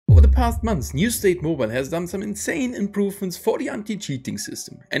Over the past months, New State Mobile has done some insane improvements for the anti-cheating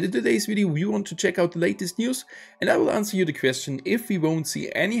system, and in today's video we want to check out the latest news, and I will answer you the question if we won't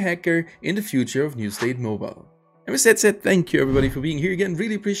see any hacker in the future of New State Mobile. And with that said, thank you everybody for being here again,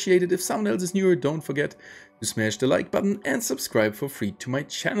 really appreciate it. If someone else is newer, don't forget to smash the like button and subscribe for free to my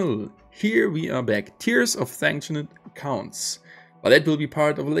channel. Here we are back, tiers of sanctioned accounts. But that will be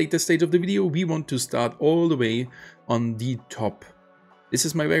part of a later stage of the video. We want to start all the way on the top. This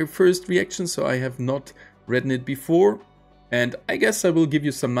is my very first reaction, so I have not written it before. And I guess I will give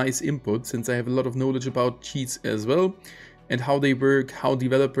you some nice input, since I have a lot of knowledge about cheats as well. And how they work, how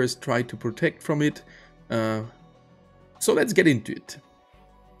developers try to protect from it. So let's get into it.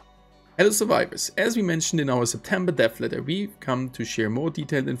 Hello survivors, as we mentioned in our September dev letter, we've come to share more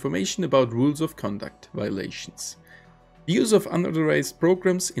detailed information about rules of conduct violations. The use of unauthorized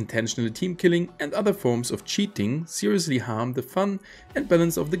programs, intentional team killing and other forms of cheating seriously harm the fun and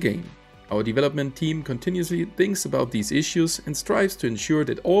balance of the game. Our development team continuously thinks about these issues and strives to ensure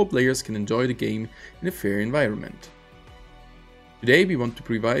that all players can enjoy the game in a fair environment. Today we want to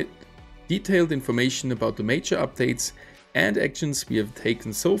provide detailed information about the major updates and actions we have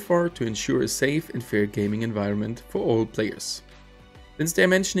taken so far to ensure a safe and fair gaming environment for all players. Since they're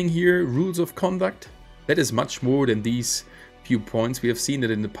mentioning here rules of conduct, that is much more than these few points. We have seen that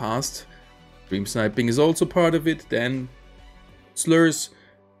in the past. Stream sniping is also part of it, then slurs,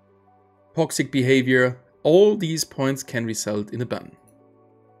 toxic behavior, all these points can result in a ban.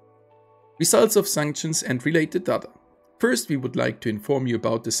 Results of sanctions and related data. First, we would like to inform you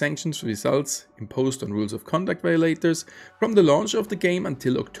about the sanctions results imposed on rules of conduct violators from the launch of the game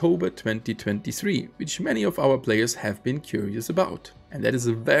until October 2023, which many of our players have been curious about. And that is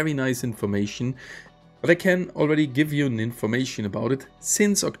a very nice information. But I can already give you an information about it.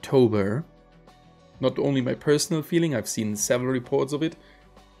 Since October, not only my personal feeling, I've seen several reports of it.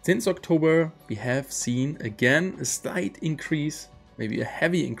 Since October, we have seen again a slight increase, maybe a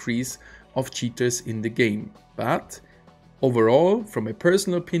heavy increase of cheaters in the game. But overall, from my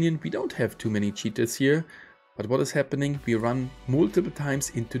personal opinion, we don't have too many cheaters here. But what is happening? We run multiple times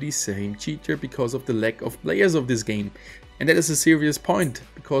into the same cheater because of the lack of players of this game. And that is a serious point,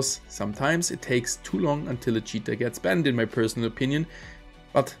 because sometimes it takes too long until a cheater gets banned, in my personal opinion.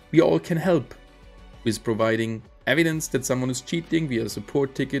 But we all can help with providing evidence that someone is cheating via a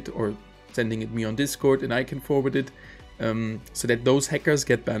support ticket or sending it me on Discord and I can forward it, so that those hackers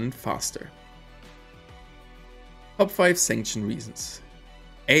get banned faster. Top 5 sanction reasons.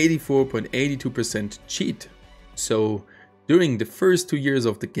 84.82% cheat. So during the first 2 years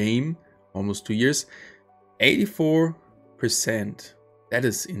of the game, almost 2 years, 84%. That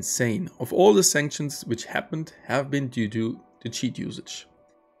is insane. Of all the sanctions which happened have been due to the cheat usage.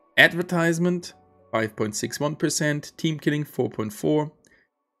 Advertisement 5.61%, team killing 4.4%,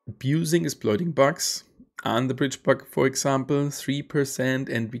 abusing, exploiting bugs, on the bridge bug for example 3%,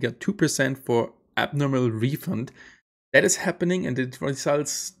 and we got 2% for abnormal refund. That is happening and it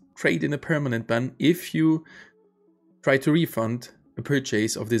results straight in a permanent ban if you try to refund a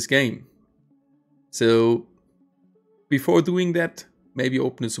purchase of this game. So before doing that, maybe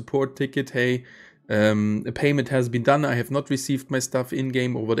open a support ticket. Hey, a payment has been done, I have not received my stuff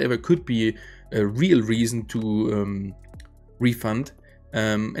in-game, or whatever could be a real reason to refund.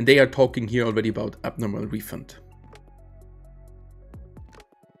 And they are talking here already about abnormal refund.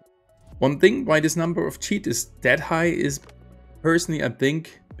 One thing why this number of cheat is that high is, personally I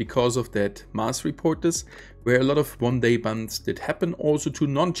think, because of that mass reporters, where a lot of one-day bans did happen also to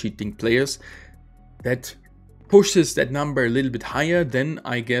non-cheating players. That pushes that number a little bit higher than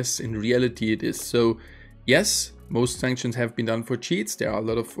I guess in reality it is. So yes, most sanctions have been done for cheats. There are a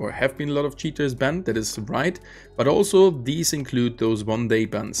lot of, or have been a lot of cheaters banned, that is right. But also these include those one-day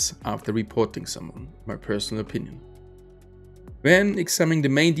bans after reporting someone, my personal opinion. When examining the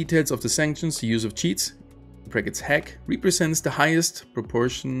main details of the sanctions, the use of cheats, brackets hack, represents the highest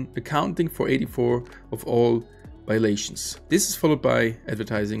proportion, accounting for 84% of all violations. This is followed by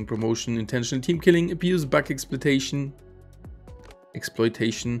advertising, promotion, intentional team killing, abuse, bug exploitation,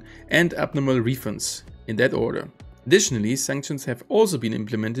 and abnormal refunds, in that order. Additionally, sanctions have also been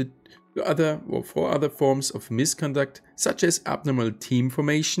implemented for other forms of misconduct, such as abnormal team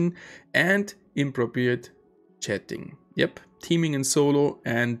formation and inappropriate chatting. Yep, teaming in solo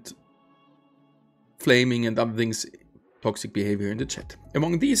and flaming and other things, toxic behavior in the chat.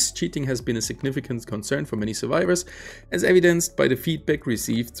 Among these, cheating has been a significant concern for many survivors, as evidenced by the feedback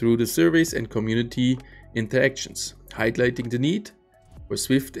received through the surveys and community interactions, highlighting the need for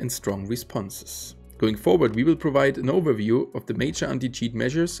swift and strong responses. Going forward, we will provide an overview of the major anti-cheat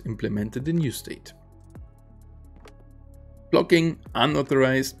measures implemented in New State. Blocking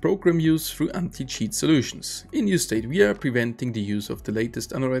unauthorized program use through anti-cheat solutions. In new state, we are preventing the use of the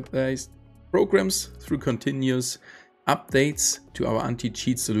latest unauthorized programs through continuous updates to our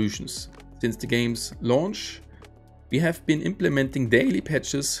anti-cheat solutions. Since the game's launch, we have been implementing daily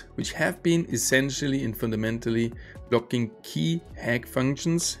patches which have been essentially and fundamentally blocking key hack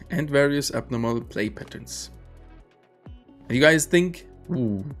functions and various abnormal play patterns. And you guys think,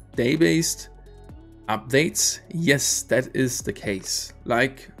 ooh, day-based updates? Yes, that is the case.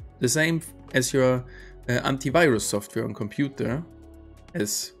 Like the same as your antivirus software on computer.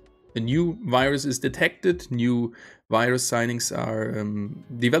 As a new virus is detected, new virus signings are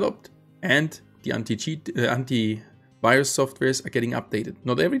developed, and the antivirus softwares are getting updated.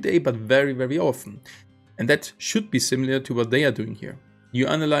 Not every day, but very, very often. And that should be similar to what they are doing here. New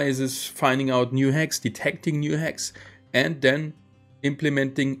analysis, finding out new hacks, detecting new hacks, and then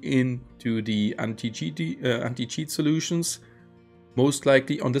implementing into the anti-cheat solutions, most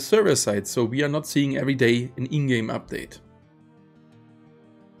likely on the server side. So we are not seeing every day an in-game update.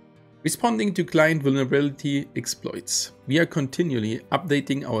 Responding to client vulnerability exploits. We are continually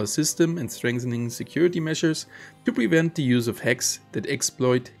updating our system and strengthening security measures to prevent the use of hacks that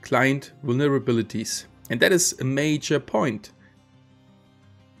exploit client vulnerabilities. And that is a major point.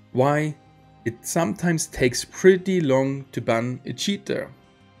 Why it sometimes takes pretty long to ban a cheater,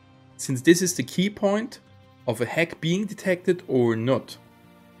 since this is the key point of a hack being detected or not.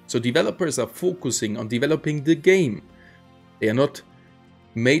 So developers are focusing on developing the game. They are not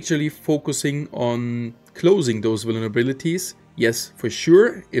majorly focusing on closing those vulnerabilities. Yes, for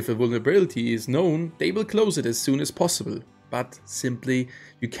sure, if a vulnerability is known, they will close it as soon as possible. But simply,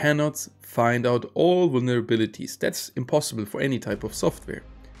 you cannot find out all vulnerabilities. That's impossible for any type of software.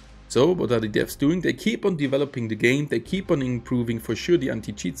 So what are the devs doing? They keep on developing the game, they keep on improving for sure the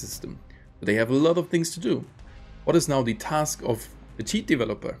anti-cheat system. But they have a lot of things to do. What is now the task of the cheat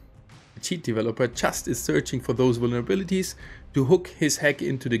developer? The cheat developer just is searching for those vulnerabilities to hook his hack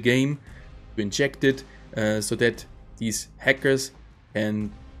into the game, to inject it, so that these hackers can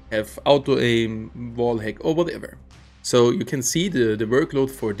have auto-aim, wall hack or whatever. So you can see the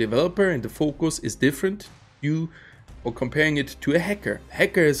workload for developer and the focus is different. Or comparing it to a hacker.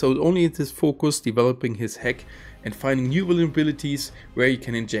 Hacker is only this focus developing his hack and finding new vulnerabilities where you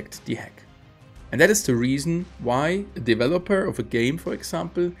can inject the hack. And that is the reason why a developer of a game, for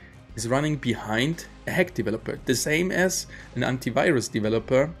example, is running behind a hack developer. The same as an antivirus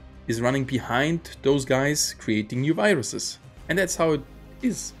developer is running behind those guys creating new viruses. And that's how it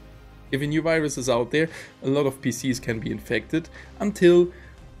is. If a new virus is out there, a lot of PCs can be infected until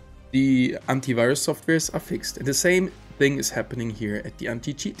the antivirus softwares are fixed. And the same thing is happening here at the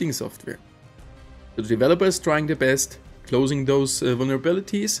anti-cheating software. The developer is trying their best, closing those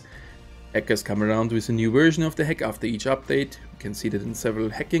vulnerabilities. Hackers come around with a new version of the hack after each update. You can see that in several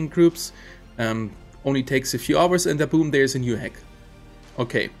hacking groups. Only takes a few hours and boom, there's a new hack.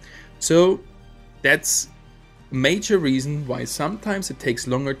 Okay, so that's a major reason why sometimes it takes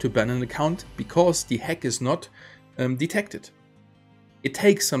longer to ban an account, because the hack is not detected. It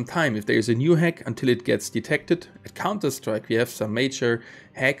takes some time if there is a new hack until it gets detected. At Counter-Strike we have some major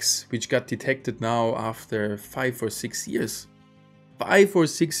hacks which got detected now after 5 or 6 years. 5 or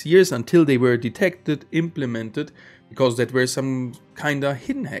 6 years until they were detected, implemented, because that were some kinda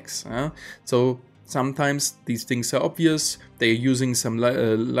hidden hacks. So sometimes these things are obvious. They're using some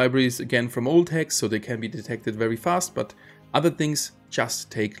libraries again from old hacks, so they can be detected very fast, but other things just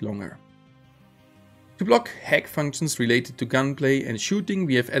take longer. To block hack functions related to gunplay and shooting,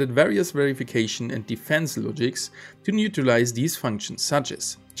 we have added various verification and defense logics to neutralize these functions, such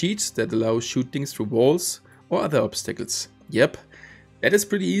as cheats that allow shooting through walls or other obstacles. Yep, that is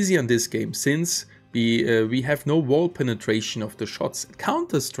pretty easy on this game, since we have no wall penetration of the shots. At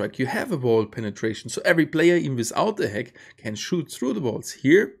Counter-Strike you have a wall penetration, so every player, even without a hack, can shoot through the walls.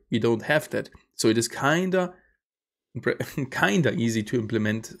 Here we don't have that, so it is kinda easy to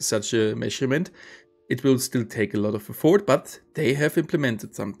implement such a measurement. It will still take a lot of effort, but they have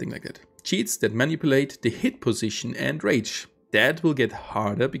implemented something like that. Cheats that manipulate the hit position and range. That will get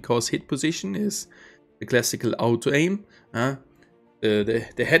harder, because hit position is the classical auto-aim.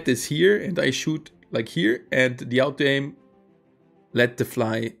 The head is here and I shoot like here, and the auto-aim let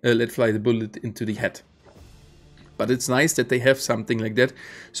fly the bullet into the head. But it's nice that they have something like that.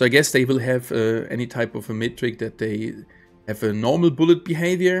 So I guess they will have any type of a metric that they have a normal bullet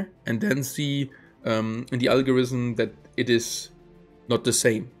behavior, and then see in the algorithm that it is not the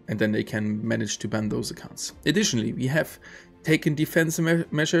same, and then they can manage to ban those accounts. Additionally, we have taken defense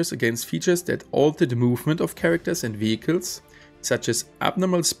measures against features that alter the movement of characters and vehicles, such as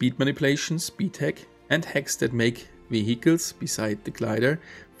abnormal speed manipulation, speed hack, and hacks that make vehicles beside the glider,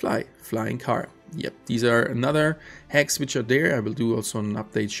 flying car. Yep, these are another hacks which are there. I will do also an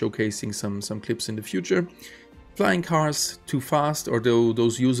update showcasing some clips in the future. Flying cars too fast, or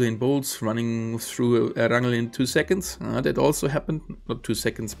those Usain Bolts running through a jungle in 2 seconds. That also happened, not 2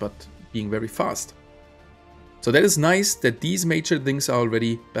 seconds, but being very fast. So that is nice that these major things are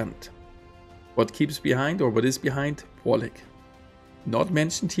already banned. What keeps behind, or what is behind? Wallhack. Not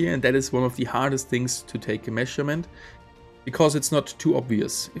mentioned here, and that is one of the hardest things to take a measurement, because it's not too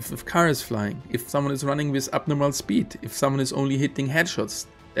obvious. If a car is flying, if someone is running with abnormal speed, if someone is only hitting headshots,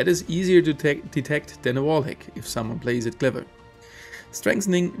 that is easier to detect than a wallhack if someone plays it clever.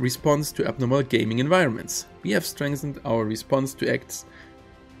 Strengthening response to abnormal gaming environments. We have strengthened our response to acts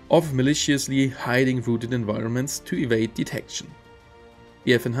of maliciously hiding rooted environments to evade detection.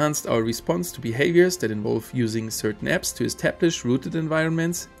 We have enhanced our response to behaviors that involve using certain apps to establish rooted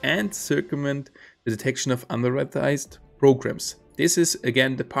environments and circumvent the detection of unauthorized programs. This is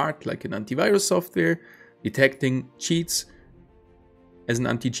again the part like an antivirus software, detecting cheats as an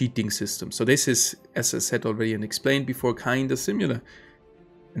anti-cheating system. So this is, as I said already and explained before, kind of similar.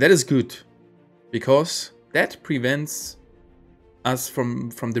 And that is good, because that prevents us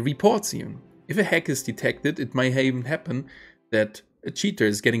from the reports even. If a hack is detected, it might even happen that a cheater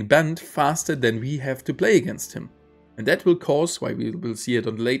is getting banned faster than we have to play against him. And that will cause, why we will see it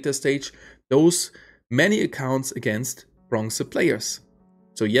on the later stage, those many accounts against bronze players.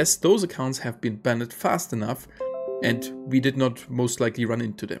 So yes, those accounts have been banned fast enough, and we did not most likely run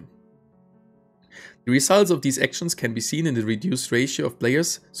into them. The results of these actions can be seen in the reduced ratio of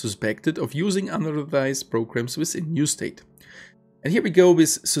players suspected of using unauthorized programs within new state. And here we go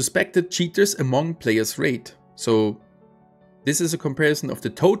with suspected cheaters among players rate. So this is a comparison of the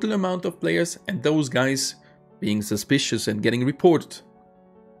total amount of players and those guys being suspicious and getting reported.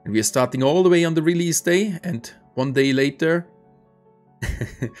 And we are starting all the way on the release day, and 1 day later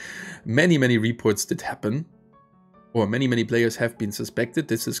many reports did happen, or many players have been suspected.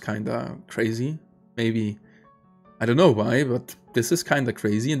 This is kinda crazy. Maybe, I don't know why, but this is kinda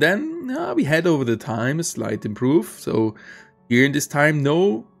crazy. And then we had over the time a slight improve. So here in this time,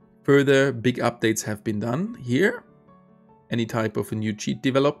 no further big updates have been done here. Any type of a new cheat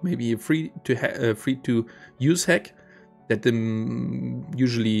developed, maybe a free to use hack that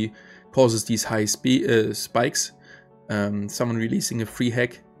usually causes these high spikes. Someone releasing a free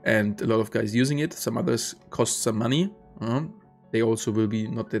hack and a lot of guys using it. Some others cost some money. They also will be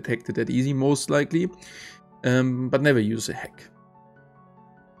not detected that easy, most likely, but never use a hack.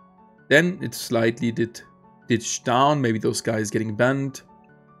 Then it slightly did ditch down, maybe those guys getting banned.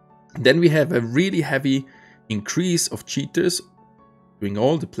 Then we have a really heavy increase of cheaters doing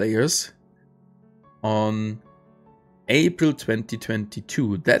all the players on April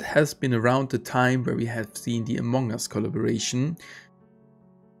 2022. That has been around the time where we have seen the Among Us collaboration.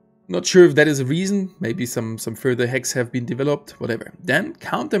 Not sure if that is a reason. Maybe some further hacks have been developed, whatever. Then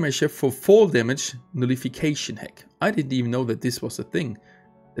countermeasure for fall damage nullification hack. I didn't even know that this was a thing,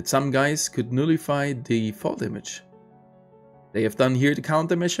 that some guys could nullify the fall damage. They have done here the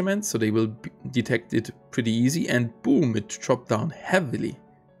counter measurement, so they will detect it pretty easy, and boom, it dropped down heavily.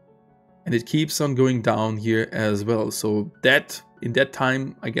 And it keeps on going down here as well. So that, in that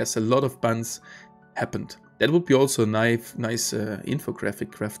time, I guess a lot of bans happened. That would be also a nice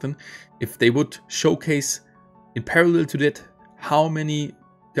infographic, Krafton, if they would showcase in parallel to that how many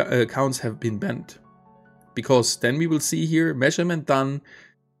accounts have been banned. Because then we will see here measurement done,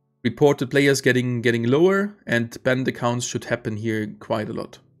 reported players getting lower, and banned accounts should happen here quite a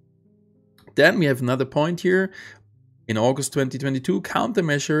lot. Then we have another point here in August 2022,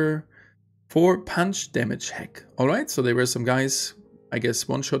 countermeasure for punch damage hack. Alright, so there were some guys, I guess,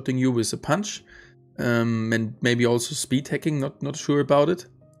 one-shotting you with a punch, and maybe also speed hacking, not sure about it.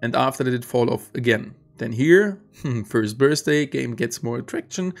 And after that it fall off again. Then here, first birthday, game gets more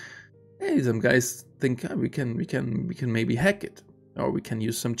attraction. Hey, some guys think we can maybe hack it, or we can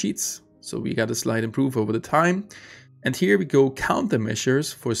use some cheats. So we got a slight improve over the time. And here we go,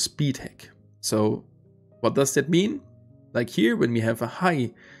 countermeasures for speed hack. So what does that mean? Like here, when we have a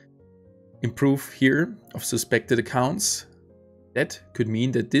high improve here of suspected accounts, that could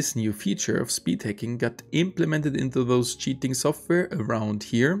mean that this new feature of speed hacking got implemented into those cheating software around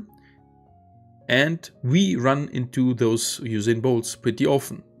here. And we run into those Usain Bolts pretty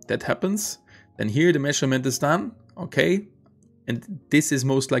often. That happens. Then here the measurement is done. Okay. And this is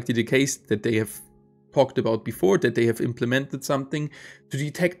most likely the case that they have talked about before, that they have implemented something to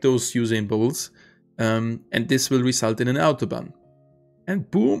detect those Usain Bolts. And this will result in an autoban. And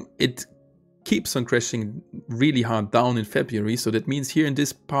boom, it keeps on crashing really hard down in February. So that means here in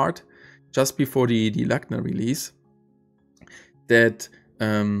this part, just before the Lagna release, that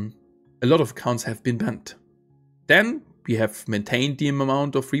a lot of accounts have been banned. Then we have maintained the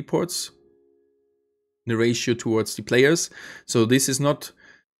amount of reports, the ratio towards the players. So this is not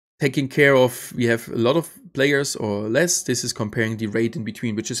taking care of we have a lot of players or less. This is comparing the rate in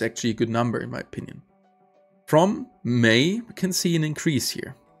between, which is actually a good number in my opinion. From May, we can see an increase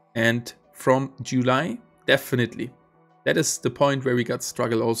here. And from July, definitely. That is the point where we got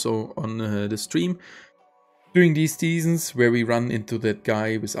struggle also on the stream. During these seasons where we run into that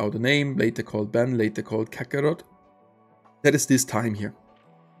guy without a name, later called Ben, later called Kakarot. That is this time here.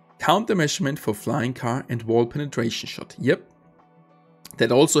 Counter measurement for flying car and wall penetration shot. Yep.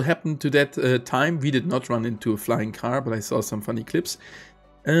 That also happened to that time. We did not run into a flying car, but I saw some funny clips.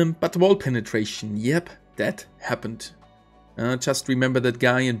 But wall penetration, yep, that happened. Just remember that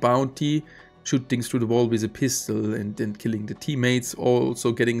guy in Bounty shooting through the wall with a pistol and then killing the teammates,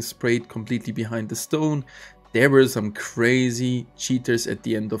 also getting sprayed completely behind the stone. There were some crazy cheaters at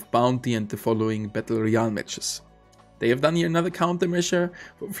the end of Bounty and the following Battle Royale matches. They have done here another countermeasure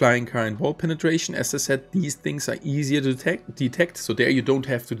for flying car and wall penetration. As I said, these things are easier to detect, so there you don't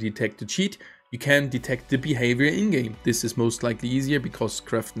have to detect the cheat. You can detect the behavior in-game. This is most likely easier because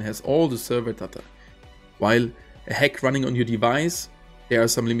Krafton has all the server data. While a hack running on your device, there are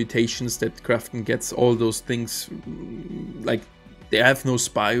some limitations that Krafton gets all those things, like they have no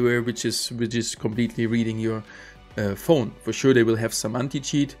spyware which is completely reading your phone. For sure they will have some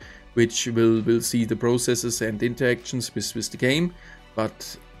anti-cheat which will see the processes and interactions with the game,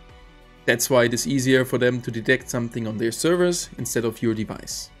 but that's why it is easier for them to detect something on their servers instead of your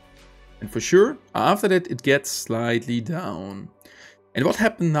device. And for sure, after that it gets slightly down. And what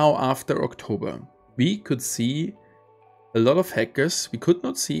happened now after October? We could see a lot of hackers. We could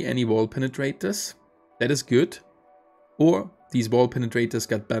not see any wall penetrators. That is good. Or these wall penetrators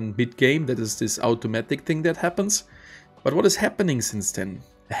got banned mid-game. That is this automatic thing that happens. But what is happening since then?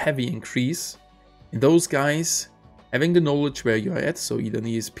 A heavy increase in those guys having the knowledge where you are at, so either an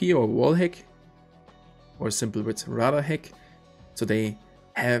ESP or a wall hack, or simple with radar hack. So they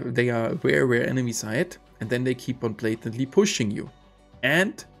are aware where enemies are at, and then they keep on blatantly pushing you.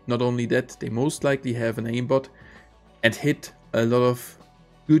 And not only that, they most likely have an aimbot and hit a lot of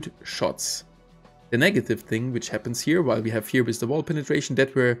good shots. The negative thing which happens here, while we have here with the wall penetration,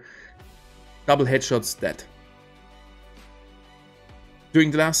 that were double headshots dead. During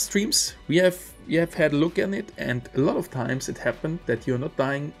the last streams, we have had a look at it, and a lot of times it happened that you're not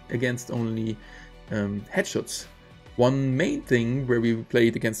dying against only headshots. One main thing where we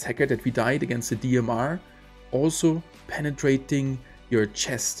played against Hacker, that we died against the DMR, also penetrating your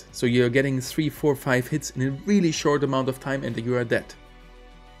chest. So you're getting 3, 4, 5 hits in a really short amount of time and you are dead.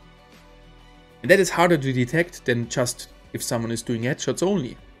 And that is harder to detect than just if someone is doing headshots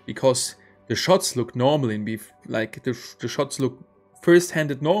only, because the shots look normal and the shots look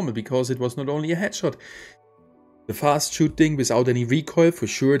first-handed normal because it was not only a headshot. The fast shooting without any recoil, for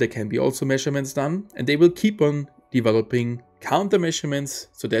sure there can be also measurements done, and they will keep on developing counter measurements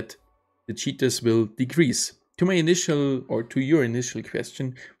so that the cheaters will decrease. To your initial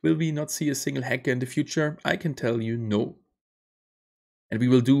question, will we not see a single hacker in the future? I can tell you no. And we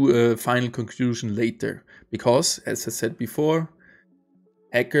will do a final conclusion later, because as I said before,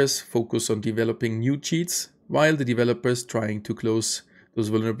 hackers focus on developing new cheats, while the developers trying to close those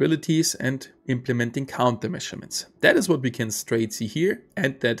vulnerabilities and implementing counter measurements. That is what we can straight see here,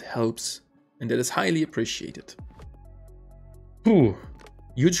 and that helps, and that is highly appreciated.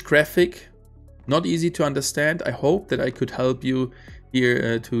 Huge graphic, not easy to understand. I hope that I could help you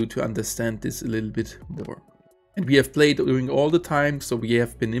here to understand this a little bit more. And we have played during all the time, so we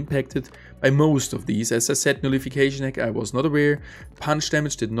have been impacted by most of these. As I said, nullification hack, I was not aware. Punch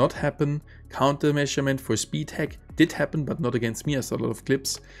damage did not happen. Counter measurement for speed hack did happen, but not against me. I saw a lot of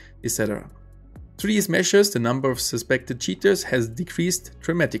clips, etc. Through these measures, the number of suspected cheaters has decreased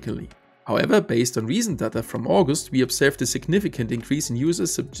dramatically. However, based on recent data from August, we observed a significant increase in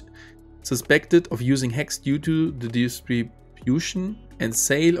users suspected of using hacks due to the distribution and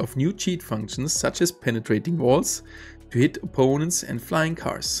sale of new cheat functions such as penetrating walls to hit opponents and flying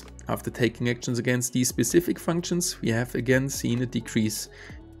cars. After taking actions against these specific functions, we have again seen a decrease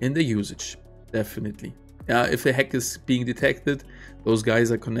in the usage. Definitely. If a hack is being detected, those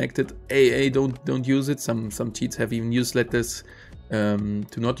guys are connected. Hey, don't use it. Some cheats have even newsletters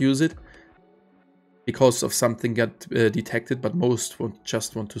to not use it because of something got detected, but most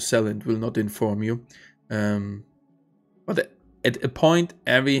just want to sell and will not inform you. But at a point,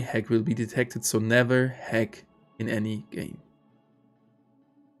 every hack will be detected, so never hack in any game.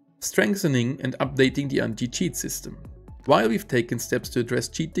 Strengthening and updating the anti-cheat system. While we've taken steps to address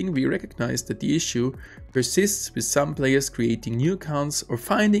cheating, we recognize that the issue persists with some players creating new accounts or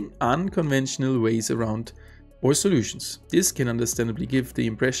finding unconventional ways around or solutions. This can understandably give the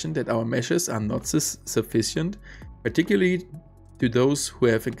impression that our measures are not sufficient, particularly to those who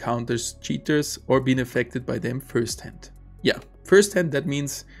have encountered cheaters or been affected by them firsthand. Yeah, firsthand, that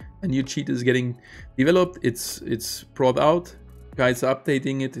means a new cheat is getting developed, it's brought out, guys are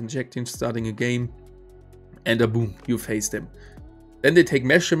updating it, injecting, starting a game, and boom, you face them. Then they take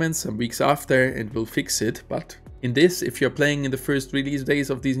measurements some weeks after and will fix it, but in this, if you're playing in the first release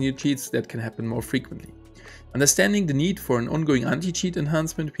days of these new cheats, that can happen more frequently. Understanding the need for an ongoing anti-cheat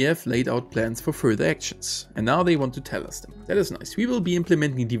enhancement, we have laid out plans for further actions. And now they want to tell us them. That is nice. We will be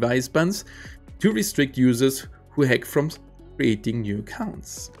implementing device bans to restrict users who hack from creating new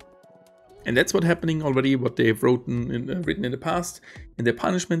accounts. And that's what's happening already, what they've written in the past. In the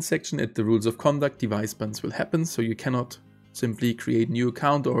punishment section at the rules of conduct, device bans will happen, so you cannot simply create a new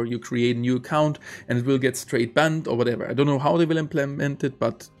account, or you create a new account and it will get straight banned or whatever. I don't know how they will implement it,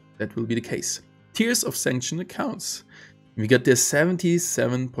 but that will be the case. Tiers of sanctioned accounts. We got the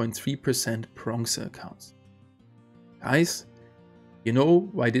 77.3% bronze accounts. Guys, you know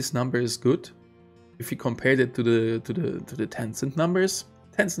why this number is good? If you compare that to the Tencent numbers,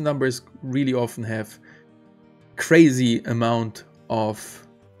 Tencent numbers really often have crazy amount of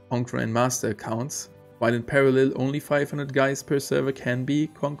Conqueror and Master accounts, while in parallel only 500 guys per server can be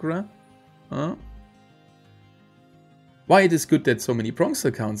Conqueror. Why it is good that so many bronze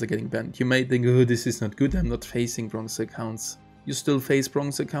accounts are getting banned? You may think, oh, this is not good, I'm not facing bronze accounts. You still face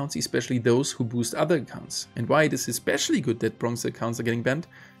bronze accounts, especially those who boost other accounts. And why it is especially good that bronze accounts are getting banned?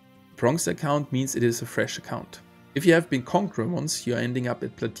 Bronze account means it is a fresh account. If you have been Conqueror once, you are ending up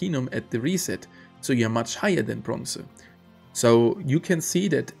at Platinum at the reset, so you are much higher than Bronze. So you can see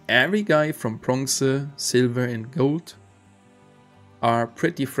that every guy from Bronze, Silver and Gold are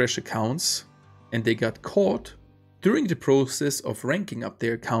pretty fresh accounts, and they got caught during the process of ranking up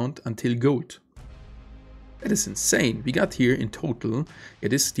their account until Gold. That is insane. We got here in total,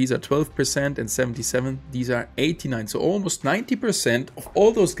 these are 12% and 77, these are 89, so almost 90% of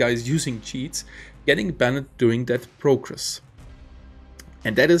all those guys using cheats getting banned during that progress.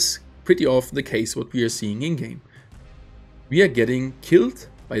 And that is pretty often the case what we are seeing in game. We are getting killed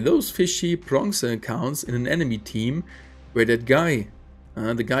by those fishy bronze accounts in an enemy team where that guy,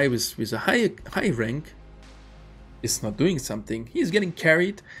 the guy with a high rank, is not doing something. He is getting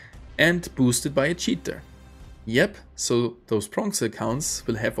carried and boosted by a cheater. Yep, so those bronze accounts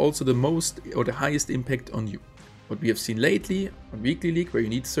will have also the most or the highest impact on you. What we have seen lately on Weekly League, where you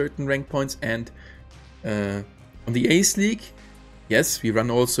need certain rank points, and on the Ace League, yes, we run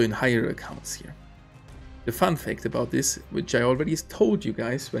also in higher accounts here. The fun fact about this, which I already told you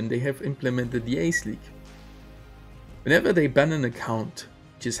guys when they have implemented the Ace League. Whenever they ban an account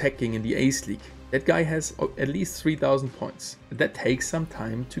which is hacking in the Ace League, that guy has at least 3,000 points. That takes some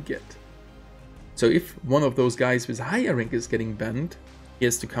time to get. So if one of those guys with a higher rank is getting banned, he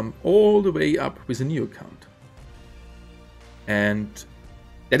has to come all the way up with a new account. And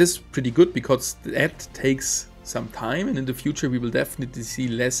that is pretty good because that takes some time, and in the future we will definitely see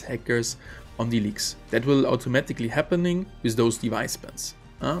less hackers on the leagues. That will automatically happening with those device bans.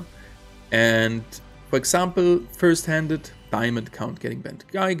 And for example, first-handed diamond account getting banned.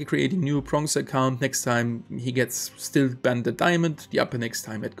 Guy creating new bronze account, next time he gets still banned at diamond, the upper next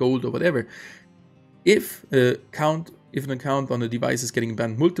time at gold or whatever. If an account on a device is getting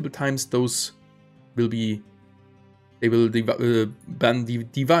banned multiple times, those will be, they will ban the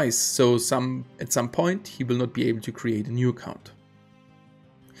device. So at some point he will not be able to create a new account.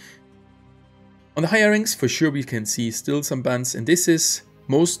 On the higher ranks, for sure we can see still some bans, and this is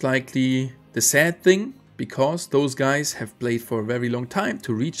most likely the sad thing, because those guys have played for a very long time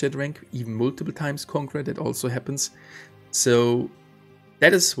to reach that rank, even multiple times Conqueror, that also happens. So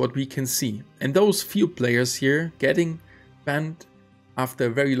that is what we can see. And those few players here getting banned after a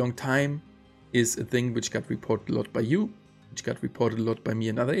very long time is a thing which got reported a lot by you, which got reported a lot by me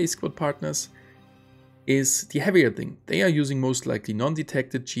and other A-Squad partners, is the heavier thing. They are using most likely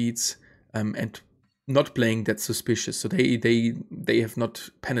non-detected cheats and not playing that suspicious. So they have not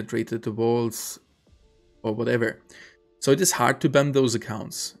penetrated the walls or whatever. So it is hard to ban those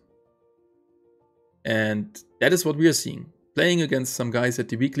accounts. And that is what we are seeing. Playing against some guys at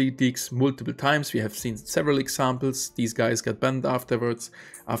the weekly leagues multiple times. We have seen several examples. These guys got banned afterwards.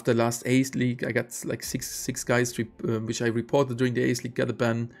 After last Ace League, I got like six guys which I reported during the Ace League got a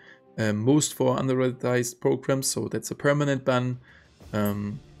ban. Most for underutilized programs, so that's a permanent ban.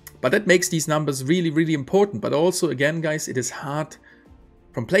 But that makes these numbers really, really important. But also, again, guys, it is hard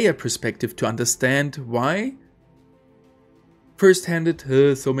from player perspective to understand why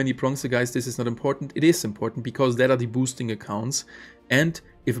first-handed, so many Bronzer guys, this is not important. It is important because that are the boosting accounts. And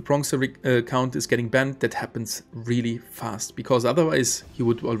if a Bronzer account is getting banned, that happens really fast. Because otherwise, he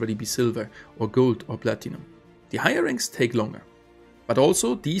would already be silver or gold or platinum. The higher ranks take longer. But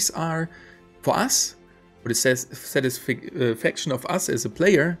also, these are, for us, for the satisfaction of us as a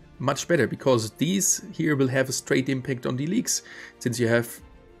player, much better. Because these here will have a straight impact on the leagues. Since you have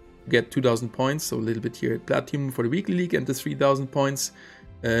get 2000 points, so a little bit here at Platinum for the weekly league and the 3000 points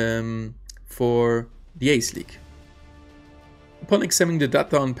for the Ace League. Upon examining the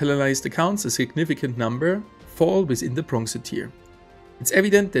data on penalized accounts, a significant number fall within the Bronzer tier. It's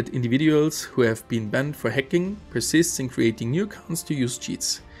evident that individuals who have been banned for hacking persist in creating new accounts to use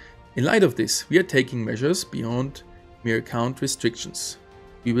cheats. In light of this, we are taking measures beyond mere account restrictions.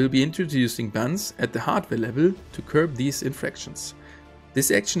 We will be introducing bans at the hardware level to curb these infractions. This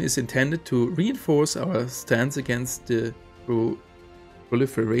action is intended to reinforce our stance against the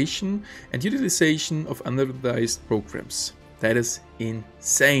proliferation and utilization of unauthorized programs. That is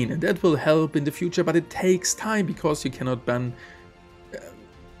insane, and that will help in the future, but it takes time because you cannot ban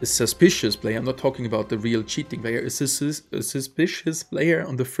a suspicious player. I'm not talking about the real cheating player, a suspicious player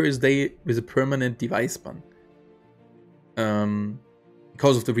on the first day with a permanent device ban.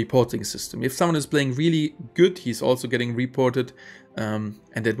 Because of the reporting system. If someone is playing really good, he's also getting reported, and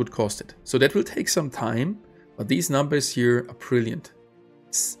that would cost it. So that will take some time, but these numbers here are brilliant.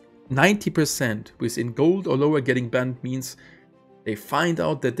 90% within gold or lower getting banned means they find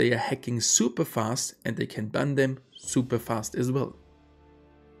out that they are hacking super fast and they can ban them super fast as well.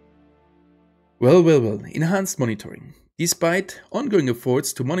 Well, enhanced monitoring. Despite ongoing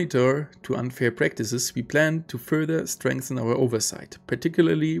efforts to monitor to unfair practices, we plan to further strengthen our oversight,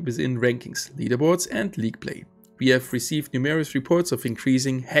 particularly within rankings, leaderboards and league play. We have received numerous reports of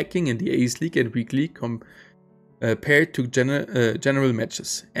increasing hacking in the Ace League and Week League compared to general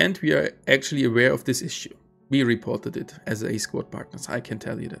matches, and we are actually aware of this issue. We reported it as Ace Squad partners, I can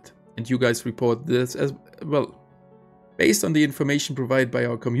tell you that. And you guys report this as well. Based on the information provided by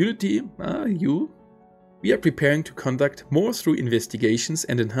our community, we are preparing to conduct more thorough investigations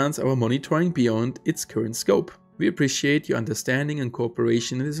and enhance our monitoring beyond its current scope. We appreciate your understanding and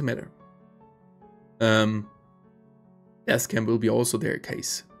cooperation in this matter. Deathcam will be also their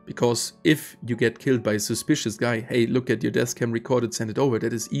case. Because if you get killed by a suspicious guy, hey, look at your deathcam recorded, send it over,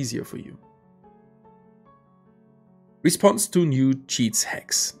 that is easier for you. Response to new cheats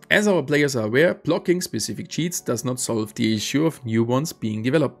hacks. As our players are aware, blocking specific cheats does not solve the issue of new ones being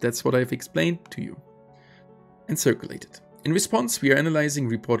developed. That's what I've explained to you and circulated. In response, we are analyzing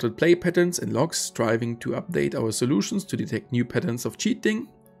reported play patterns and logs, striving to update our solutions to detect new patterns of cheating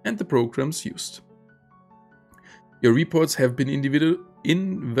and the programs used. Your reports have been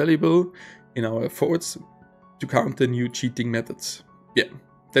invaluable in our efforts to counter new cheating methods. Yeah,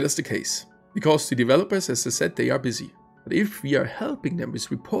 that is the case. Because the developers, as I said, they are busy. But if we are helping them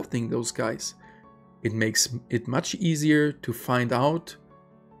with reporting those guys, it makes it much easier to find out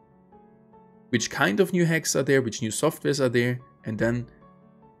which kind of new hacks are there, which new softwares are there, and then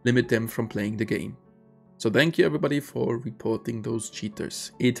limit them from playing the game. So thank you everybody for reporting those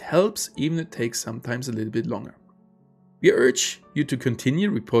cheaters. It helps, even if it takes sometimes a little bit longer. We urge you to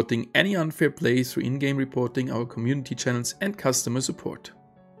continue reporting any unfair play through in-game reporting, our community channels and customer support.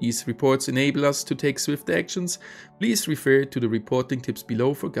 These reports enable us to take swift actions. Please refer to the reporting tips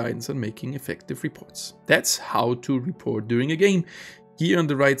below for guidance on making effective reports. That's how to report during a game. Here on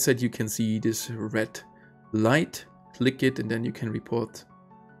the right side you can see this red light. Click it and then you can report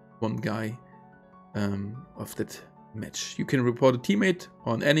one guy of that match. You can report a teammate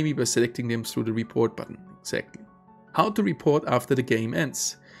or an enemy by selecting them through the report button. Exactly. How to report after the game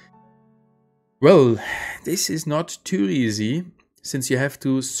ends. Well, this is not too easy, since you have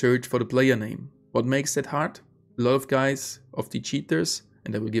to search for the player name. What makes that hard? A lot of guys of the cheaters,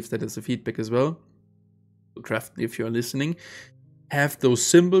 and I will give that as a feedback as well, Krafton if you are listening, have those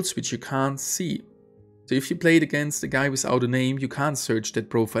symbols which you can't see. So if you played against a guy without a name, you can't search that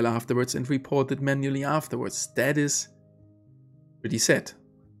profile afterwards and report it manually afterwards. That is pretty sad.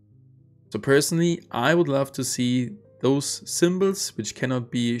 So personally, I would love to see those symbols which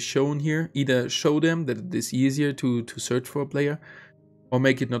cannot be shown here. Either show them that it is easier to search for a player, or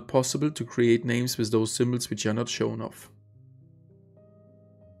make it not possible to create names with those symbols which are not shown off.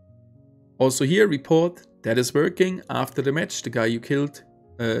 Also here, report that is working after the match. The guy you killed,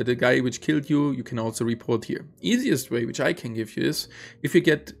 the guy which killed you, you can also report here. Easiest way which I can give you is, if you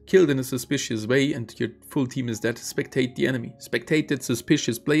get killed in a suspicious way and your full team is dead, spectate the enemy. Spectate that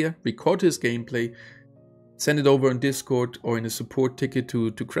suspicious player, record his gameplay, send it over on Discord or in a support ticket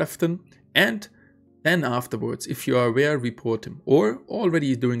to Krafton, and Then afterwards, if you are aware, report him. Or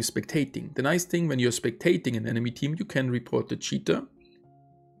already during spectating. The nice thing, when you're spectating an enemy team, you can report the cheater.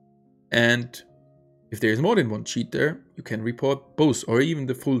 And if there is more than one cheater, you can report both or even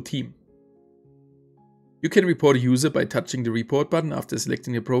the full team. You can report a user by touching the report button after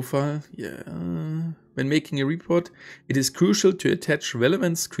selecting a profile. When making a report, it is crucial to attach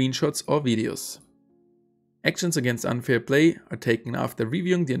relevant screenshots or videos. Actions against unfair play are taken after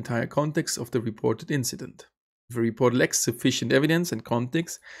reviewing the entire context of the reported incident. If a report lacks sufficient evidence and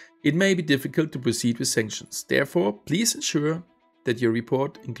context, it may be difficult to proceed with sanctions. Therefore, please ensure that your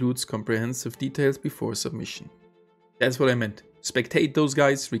report includes comprehensive details before submission. That's what I meant. Spectate those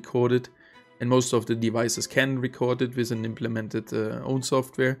guys, record it, and most of the devices can record it with an implemented own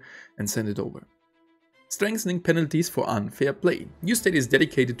software and send it over. Strengthening penalties for unfair play. Newstate is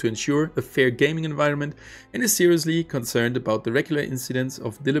dedicated to ensure a fair gaming environment and is seriously concerned about the regular incidents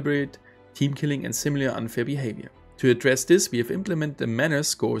of deliberate team killing and similar unfair behavior. To address this, we have implemented a manner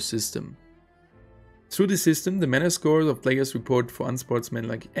score system. Through the system, the manner scores of players reported for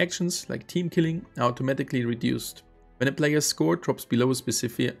unsportsmanlike actions like team killing are automatically reduced. When a player's score drops below a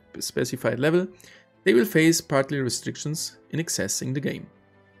specified level, they will face partly restrictions in accessing the game.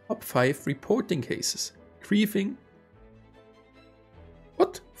 Top 5 reporting cases. Griefing.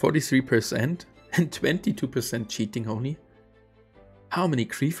 What? 43% and 22% cheating only? How many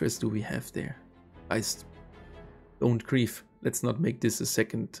griefers do we have there? Guys, don't grief. Let's not make this a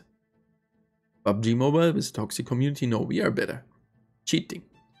second PUBG Mobile with toxic community. No, we are better. Cheating.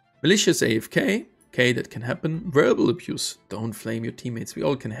 Malicious AFK. Okay, that can happen. Verbal abuse. Don't flame your teammates. We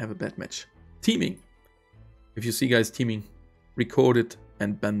all can have a bad match. Teaming. If you see guys teaming, record it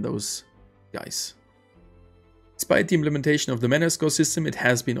and ban those guys. Despite the implementation of the manner score system, it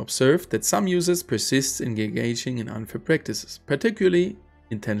has been observed that some users persist in engaging in unfair practices, particularly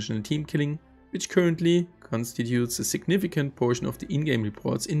intentional team killing, which currently constitutes a significant portion of the in-game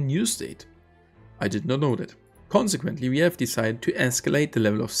reports in Newstate. I did not know that. Consequently, we have decided to escalate the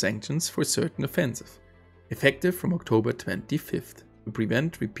level of sanctions for certain offenses, effective from October 25th, to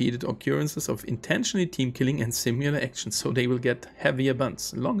prevent repeated occurrences of intentionally team killing and similar actions, so they will get heavier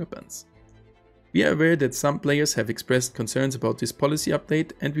bans, longer bans. We are aware that some players have expressed concerns about this policy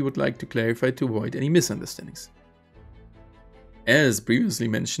update, and we would like to clarify to avoid any misunderstandings. As previously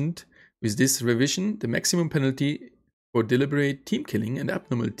mentioned, with this revision, the maximum penalty for deliberate team killing and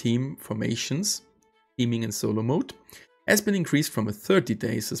abnormal team formations, teaming in solo mode, has been increased from a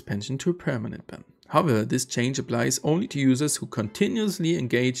 30-day suspension to a permanent ban. However, this change applies only to users who continuously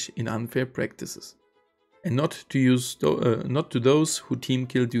engage in unfair practices, and not to those who team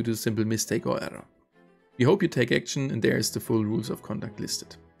kill due to a simple mistake or error. We hope you take action, and there is the full rules of conduct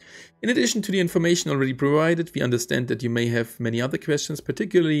listed. In addition to the information already provided, we understand that you may have many other questions,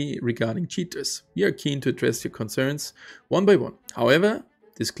 particularly regarding cheaters. We are keen to address your concerns one by one. However,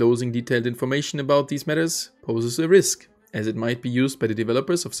 disclosing detailed information about these matters poses a risk, as it might be used by the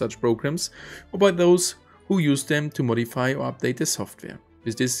developers of such programs or by those who use them to modify or update their software.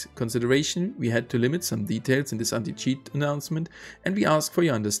 With this consideration, we had to limit some details in this anti-cheat announcement, and we ask for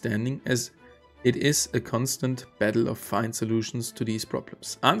your understanding, as it is a constant battle of find solutions to these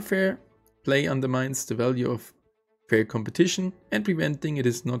problems. Unfair play undermines the value of fair competition, and preventing it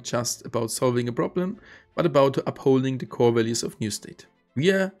is not just about solving a problem, but about upholding the core values of Newstate. We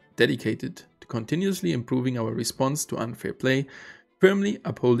are dedicated to continuously improving our response to unfair play, firmly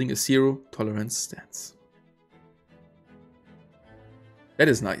upholding a zero-tolerance stance. That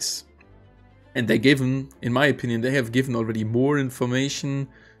is nice. And in my opinion, they have given already more information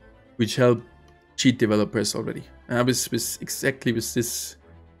which help cheat developers already. Exactly with this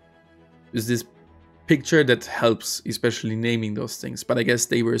picture that helps, especially naming those things. But I guess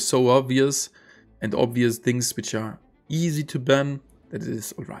they were so obvious, and obvious things which are easy to ban, that it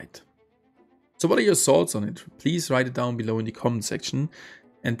is alright. So what are your thoughts on it? Please write it down below in the comment section.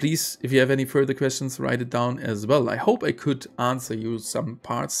 And please, if you have any further questions, write it down as well. I hope I could answer you some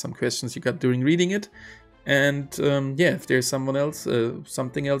questions you got during reading it. And yeah, if there's something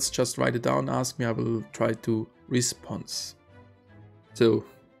else, just write it down, ask me, I will try to respond. So,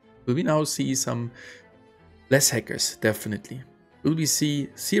 will we now see some less hackers? Definitely. Will we see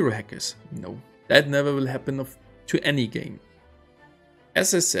zero hackers? No, that never will happen to any game.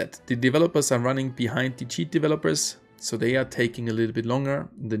 As I said, the developers are running behind the cheat developers, so they are taking a little bit longer.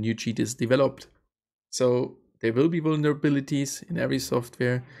 The new cheat is developed. So there will be vulnerabilities in every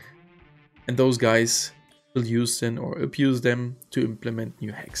software, and those guys will use them or abuse them to implement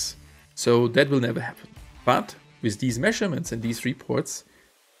new hacks. So that will never happen. But with these measurements and these reports,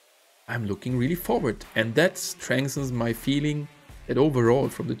 I'm looking really forward. And that strengthens my feeling that overall,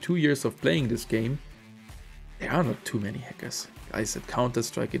 from the 2 years of playing this game, There are not too many hackers. Guys, at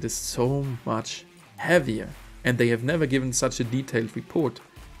Counter-Strike it is so much heavier, and they have never given such a detailed report.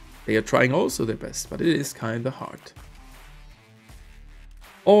 They are trying also their best, but it is kinda hard.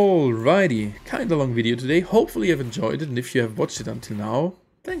 Alrighty, kinda long video today. Hopefully you have enjoyed it, and if you have watched it until now,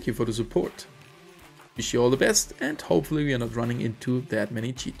 thank you for the support. Wish you all the best, and hopefully we are not running into that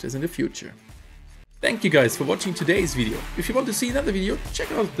many cheaters in the future. Thank you guys for watching today's video. If you want to see another video,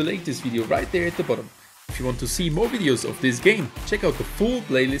 check out the latest video right there at the bottom. If you want to see more videos of this game, check out the full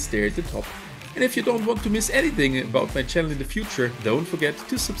playlist there at the top. And if you don't want to miss anything about my channel in the future, don't forget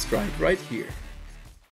to subscribe right here.